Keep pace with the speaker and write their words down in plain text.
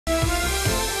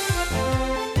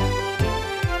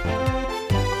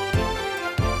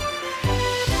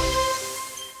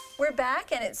we're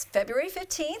back, and it's February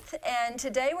 15th, and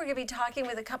today we're going to be talking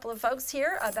with a couple of folks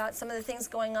here about some of the things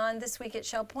going on this week at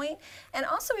Shell Point, and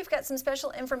also we've got some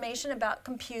special information about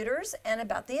computers and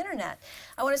about the internet.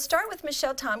 I want to start with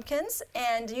Michelle Tompkins,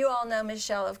 and you all know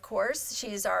Michelle, of course.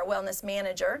 She's our wellness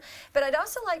manager, but I'd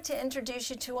also like to introduce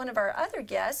you to one of our other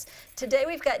guests. Today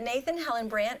we've got Nathan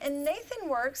Hellenbrandt, and Nathan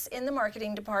works in the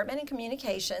marketing department and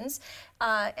communications,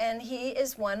 and he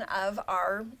is one of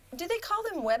our, do they call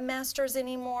them webmasters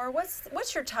anymore?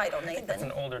 What's your title, Nathan? I think that's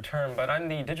an older term, but I'm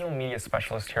the digital media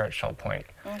specialist here at Shell Point.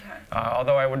 Okay.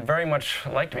 Although I would very much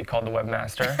like to be called the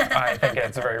webmaster. I think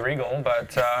it's very regal,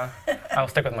 but I'll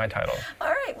stick with my title. All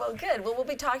right, well, good. Well, we'll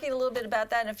be talking a little bit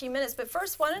about that in a few minutes, but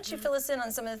first, why don't you fill us in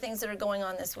on some of the things that are going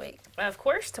on this week? Of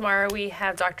course, tomorrow we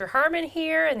have Dr. Harmon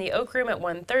here in the Oak Room at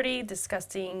 1:30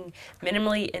 discussing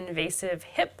minimally invasive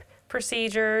hip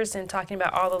procedures and talking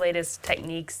about all the latest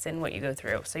techniques and what you go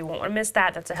through. So you won't want to miss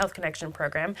that. That's a Health Connection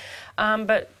program.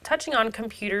 But touching on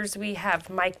computers, we have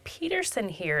Mike Peterson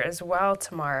here as well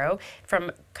tomorrow from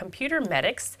Computer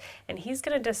Medics, and he's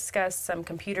going to discuss some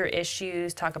computer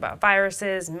issues, talk about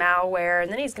viruses, malware, and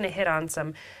then he's going to hit on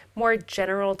some more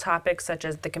general topics such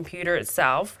as the computer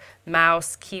itself,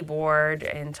 mouse, keyboard,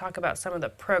 and talk about some of the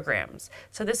programs.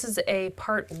 So this is a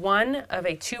part one of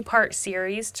a two-part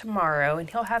series tomorrow, and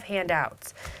he'll have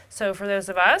handouts. So for those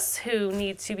of us who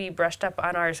need to be brushed up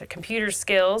on our computer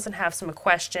skills and have some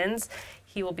questions,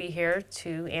 he will be here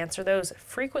to answer those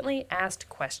frequently asked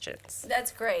questions.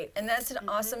 That's great, and that's an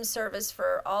awesome service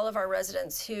for all of our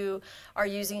residents who are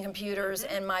using computers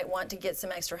and might want to get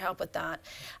some extra help with that.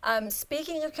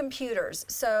 Speaking of computers,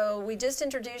 so we just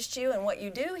introduced you and what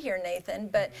you do here, Nathan,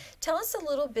 but tell us a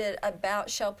little bit about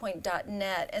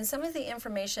shellpoint.net and some of the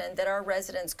information that our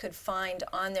residents could find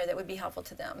on there that would be helpful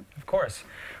to them. Of course.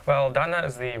 Well, .net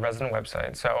is the resident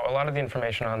website, so a lot of the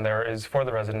information on there is for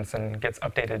the residents and gets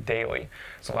updated daily.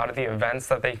 So a lot of the events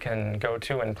that they can go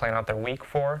to and plan out their week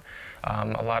for,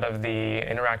 a lot of the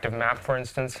interactive map, for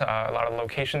instance, a lot of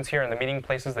locations here and the meeting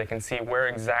places, they can see where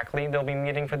exactly they'll be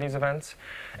meeting for these events,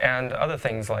 and other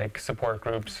things like support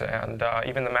groups, and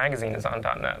even the magazine is on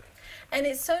 .net. And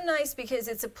it's so nice because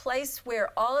it's a place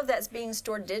where all of that's being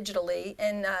stored digitally,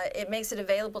 and it makes it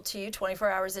available to you 24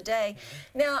 hours a day.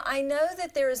 Now, I know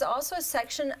that there is also a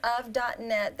section of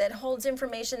 .net that holds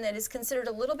information that is considered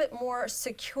a little bit more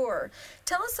secure.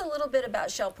 Tell us a little bit about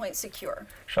ShellPoint Secure.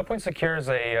 ShellPoint Secure is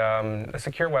a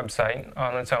secure website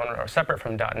on its own, or separate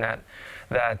from .net,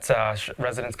 that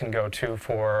residents can go to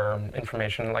for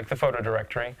information like the photo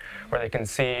directory, where they can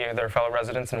see their fellow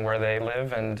residents and where they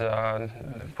live and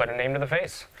put a name to the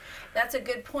face. That's a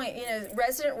good point. You know,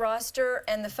 resident roster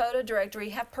and the photo directory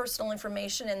have personal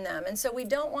information in them, and so we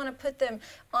don't want to put them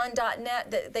on .net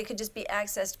that they could just be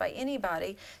accessed by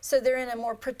anybody, so they're in a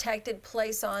more protected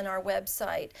place on our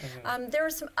website. There are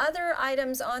some other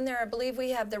items on there. I believe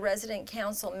we have the resident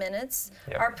council minutes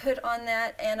are put on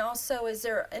that, and also is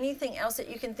there anything else that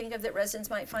you can think of that residents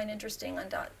might find interesting on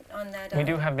that? We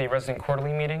do have the resident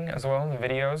quarterly meeting as well, the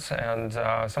videos, and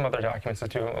some other documents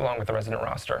too, along with the resident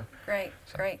roster. Great,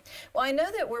 great. Well, I know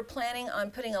that we're planning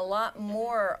on putting a lot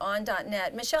more on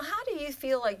 .net. Michelle, how do you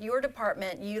feel like your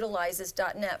department utilizes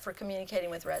 .net for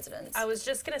communicating with residents? I was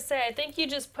just going to say, I think you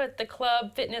just put the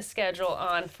club fitness schedule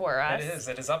on for us.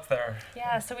 It is up there.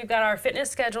 Yeah, so we've got our fitness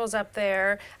schedules up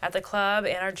there at the club,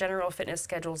 and our general fitness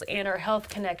schedules, and our Health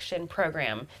Connection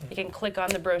program. You can click on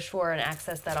the brochure and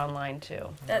access that online too.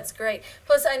 That's great.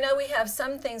 Plus, I know we have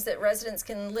some things that residents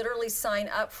can literally sign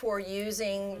up for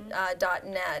using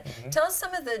 .net. Tell us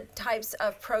some of the types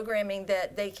of programming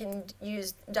that they can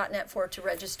use .net for to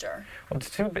register. Well,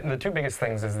 the two biggest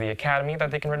things is the Academy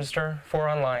that they can register for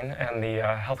online and the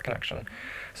Health Connection.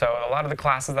 So a lot of the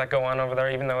classes that go on over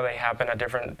there, even though they happen at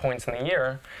different points in the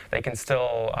year, they can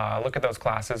still look at those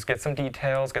classes, get some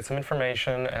details, get some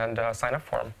information, and sign up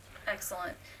for them.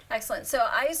 Excellent. Excellent. So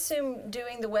I assume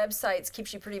doing the websites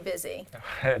keeps you pretty busy.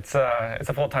 It's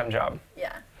a full-time job.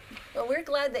 Yeah. Well, we're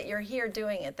glad that you're here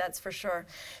doing it, that's for sure.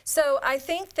 So I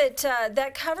think that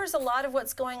that covers a lot of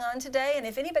what's going on today, and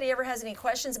if anybody ever has any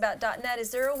questions about .net,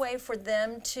 is there a way for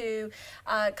them to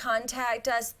contact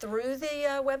us through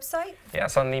the website?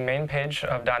 Yes, on the main page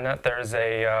of .net, there's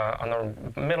a, on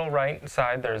the middle right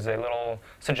side, there's a little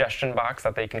suggestion box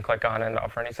that they can click on and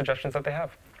offer any suggestions that they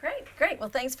have. Great, great. Well,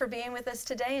 thanks for being with us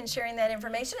today and sharing that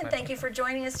information, and thank you for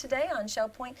joining us today on Shell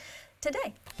Point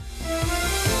Today.